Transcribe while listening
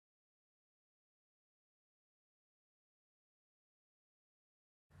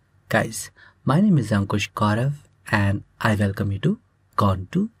Guys, my name is Gaurav and I welcome you to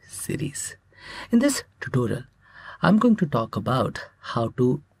Gontu Series. In this tutorial, I'm going to talk about how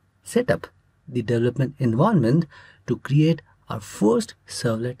to set up the development environment to create our first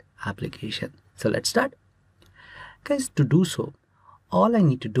servlet application. So let's start. Guys, to do so, all I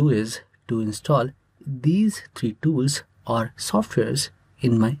need to do is to install these three tools or softwares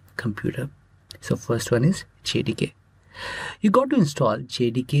in my computer. So first one is JDK. You got to install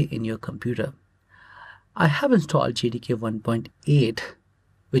JDK in your computer. I have installed JDK 1.8,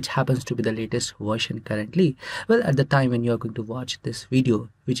 which happens to be the latest version currently. Well, at the time when you are going to watch this video,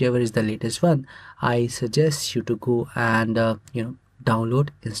 whichever is the latest one, I suggest you to go and download,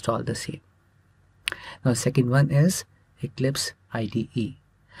 install the same. Now, second one is Eclipse IDE.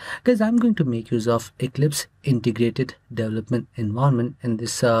 Guys, I'm going to make use of Eclipse integrated development environment in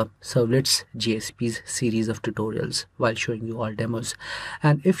this Servlets JSPs series of tutorials while showing you all demos.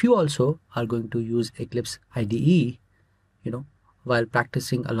 And if you also are going to use Eclipse IDE, while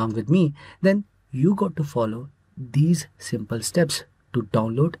practicing along with me, then you got to follow these simple steps to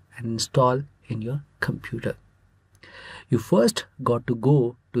download and install in your computer. You first got to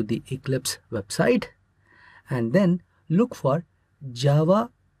go to the Eclipse website and then look for Java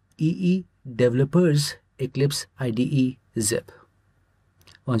EE Developers Eclipse IDE zip.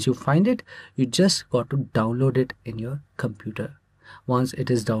 Once you find it, you just got to download it in your computer. Once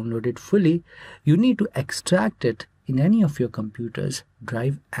it is downloaded fully, you need to extract it in any of your computer's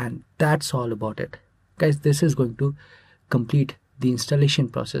drive, and that's all about it. Guys, this is going to complete the installation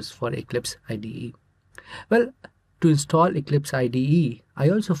process for Eclipse IDE. Well, to install Eclipse IDE, I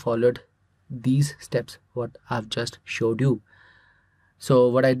also followed these steps what I've just showed you. So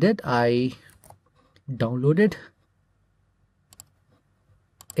what I did, I downloaded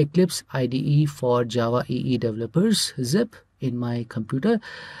Eclipse IDE for Java EE Developers zip in my computer.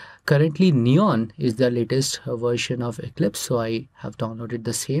 Currently, Neon is the latest version of Eclipse, so I have downloaded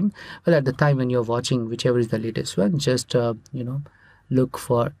the same. Well, at the time when you're watching, whichever is the latest one, just look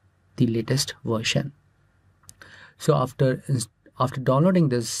for the latest version. So after downloading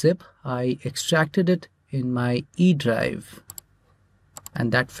this zip, I extracted it in my E drive.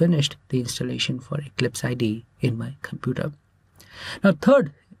 And that finished the installation for Eclipse IDE in my computer. Now,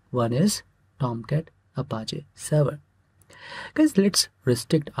 third one is Tomcat Apache Server. Guys, let's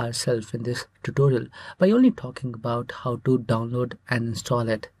restrict ourselves in this tutorial by only talking about how to download and install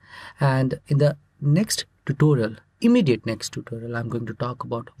it. And in the next tutorial, immediate next tutorial, I'm going to talk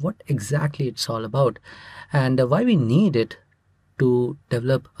about what exactly it's all about and why we need it to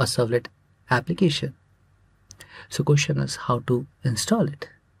develop a servlet application. So question is how to install it.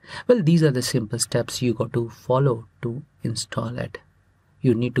 Well, these are the simple steps you got to follow to install it.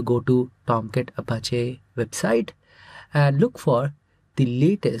 You need to go to Tomcat Apache website and look for the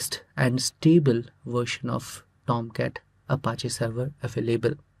latest and stable version of Tomcat Apache server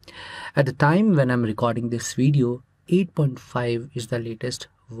available. At the time when I'm recording this video, 8.5 is the latest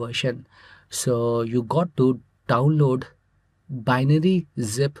version. So you got to download binary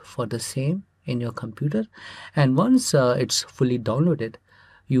zip for the same in your computer, and once it's fully downloaded,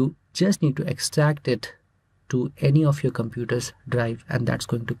 you just need to extract it to any of your computer's drive, and that's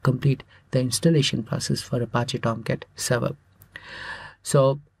going to complete the installation process for Apache Tomcat server.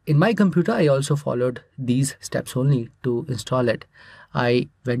 So in my computer, I also followed these steps only to install it. I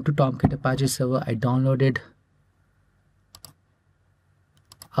went to Tomcat Apache server, I downloaded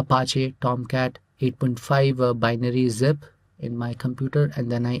Apache Tomcat 8.5 binary zip in my computer,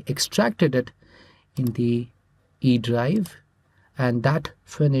 and then I extracted it in the E drive, and that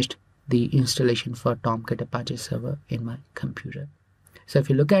finished the installation for Tomcat Apache server in my computer. So if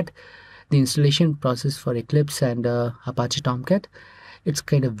you look at the installation process for Eclipse and Apache Tomcat, it's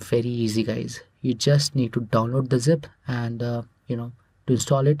kind of very easy, guys. You just need to download the zip, and to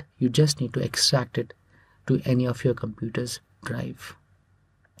install it, you just need to extract it to any of your computer's drive.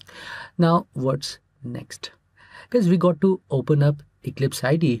 Now, what's next? Because we got to open up Eclipse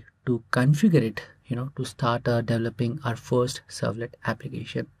IDE to configure it, to start developing our first servlet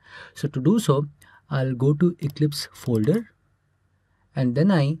application. So to do so, I'll go to Eclipse folder and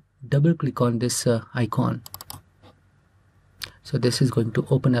then I double click on this icon. So this is going to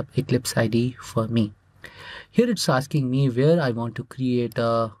open up Eclipse IDE for me. Here it's asking me where I want to create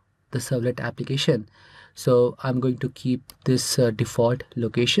the servlet application. So I'm going to keep this default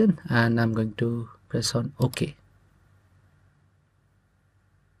location and I'm going to press on OK.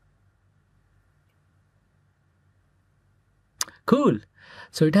 Cool.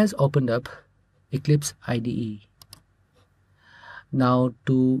 So it has opened up Eclipse IDE. Now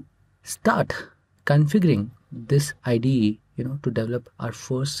to start configuring this IDE, to develop our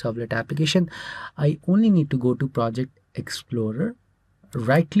first servlet application, I only need to go to Project Explorer,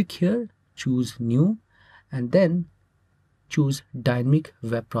 right click here, choose New, and then choose Dynamic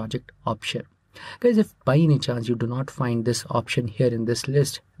Web Project option. Guys, if by any chance you do not find this option here in this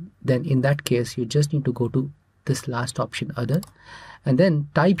list, then in that case you just need to go to this last option, Other, and then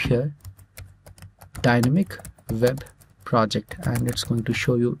type here Dynamic Web Project, and it's going to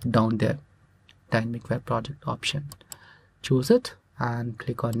show you down there Dynamic Web Project option. Choose it and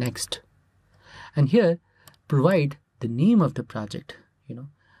click on Next, and here provide the name of the project.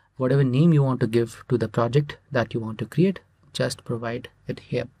 Whatever name you want to give to the project that you want to create, just provide it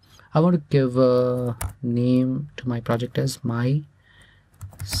here. I want to give a name to my project as My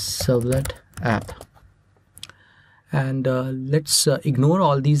Servlet App, and let's ignore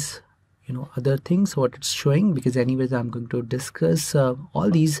all these other things what it's showing, because anyways I'm going to discuss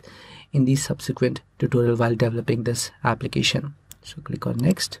all these in the subsequent tutorial while developing this application. So click on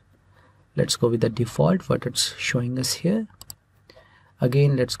Next. Let's go with the default what it's showing us here.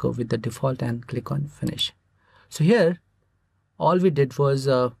 Again, let's go with the default and click on Finish. So here all we did was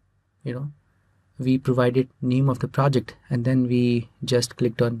we provided name of the project, and then we just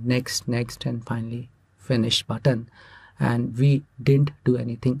clicked on Next, and finally Finish button, and we didn't do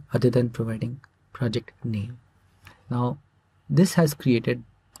anything other than providing project name. Now this has created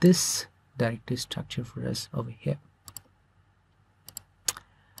this directory structure for us over here.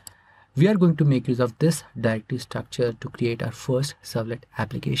 We are going to make use of this directory structure to create our first servlet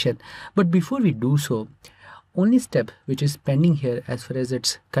application. But before we do so, only step which is pending here as far as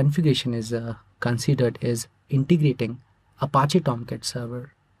its configuration is considered is integrating Apache Tomcat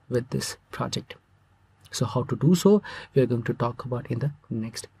server with this project. So how to do so, we are going to talk about in the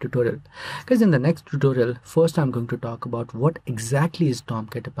next tutorial. Because in the next tutorial, first I'm going to talk about what exactly is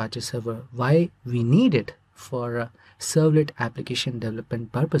Tomcat Apache server, why we need it for servlet application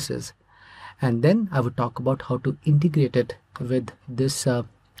development purposes, and then I would talk about how to integrate it with this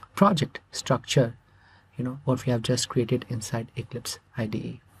project structure, what we have just created inside Eclipse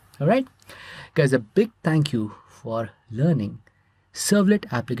IDE. All right, guys, a big thank you for learning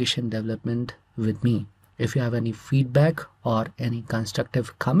servlet application development with me. If you have any feedback or any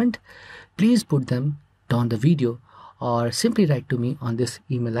constructive comment, please put them down the video or simply write to me on this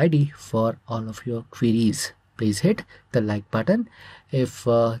email ID for all of your queries. Please hit the like button if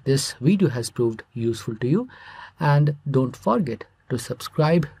this video has proved useful to you, and don't forget to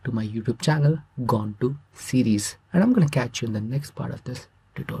subscribe to my YouTube channel Gontu Series, and I'm going to catch you in the next part of this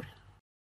tutorial.